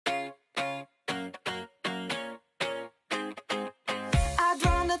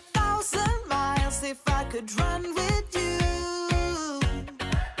could run with you.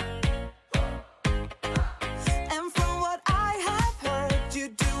 And from what I have heard, you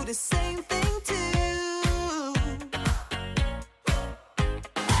do the same thing too.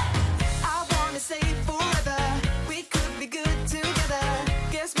 I wanna say forever, we could be good together.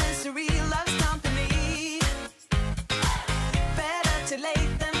 Guess misery loves company. Better too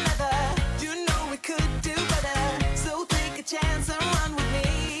late than never. You know we could do better. So take a chance and run with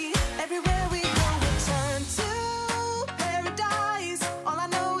me. Everywhere we go, we turn to paradise. All I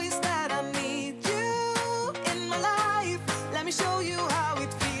know is that I need you in my life. Let me show you how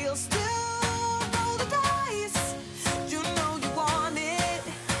it feels to roll the dice. You know you want it,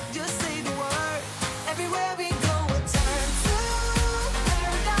 just say the word. Everywhere we go, we turn to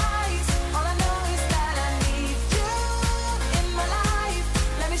paradise. All I know is that I need you in my life.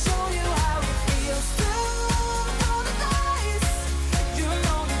 Let me show you how it feels to roll the dice. You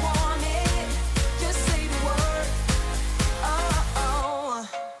know you want it, just say the word. Oh.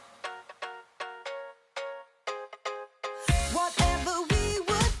 Whatever we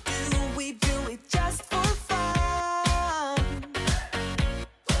would do, we do it just for fun.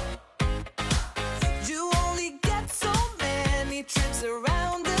 You only get so many trips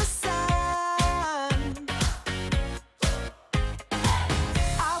around the sun.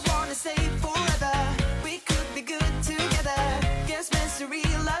 I wanna say forever, we could be good together. Guess misery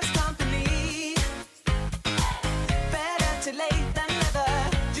loves company. Better too late than never.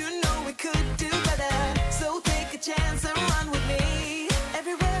 You know we could do better. So take a chance and run with me.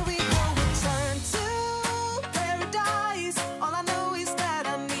 Everywhere we go, we turn to paradise. All I know is that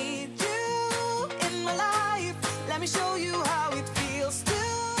I need you in my life. Let me show you how it feels to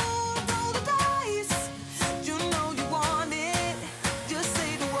roll the dice. You know you want it, just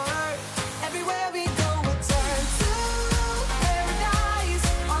say the word. Everywhere we go, we turn to paradise.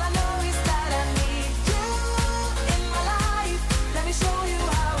 All I know is that I need you in my life. Let me show you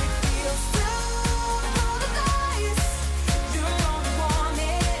how it feels to roll the dice. You know you want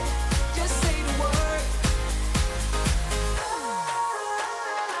it, just say the word.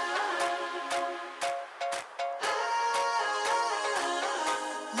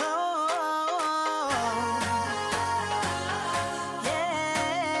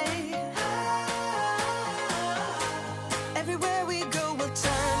 Everywhere we go, we'll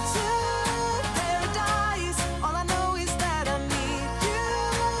turn to paradise. All I know is that I need you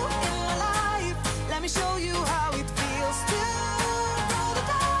in my life. Let me show you how it feels to roll the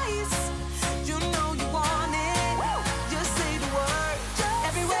dice. You know you want it, just say the word.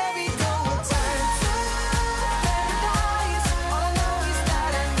 Everywhere we go, we'll turn to paradise. All I know is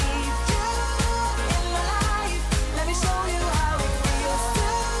that I need you in my life. Let me show you how it feels to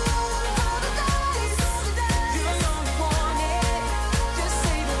roll the dice. You know you want it, just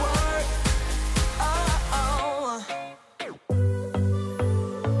say the word. Oh.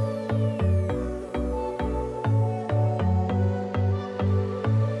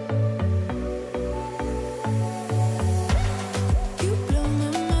 You blow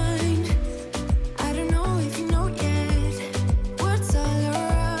my mind. I don't know if you know yet. Words all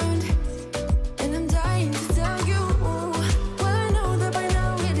around, and I'm dying to tell you. Well, I know that by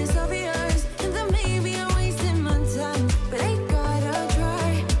now it is obvious, and that maybe I'm wasting my time, but I gotta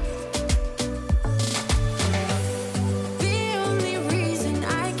try. The only reason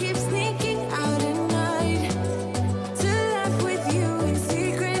I keep sneaking out at night to laugh with you in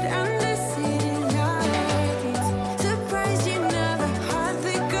secret under city lights. Surprised you never had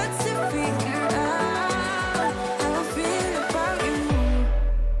the guts to figure out how I feel about you.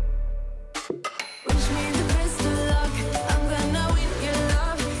 Wish me the best of luck. I'm gonna win your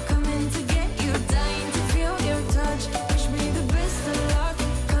love. Coming to get you, dying to feel your touch. Wish me the best of luck.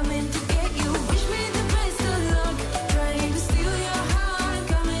 Coming to get you. Wish me the best of luck. Trying to steal your heart.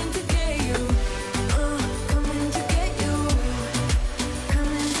 Coming to get you. Coming to get you.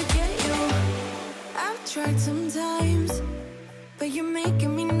 Coming to get you. I've tried sometimes, but you're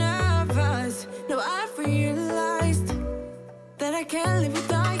making me nervous. Now I've realized that I can't live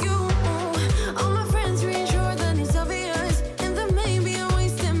without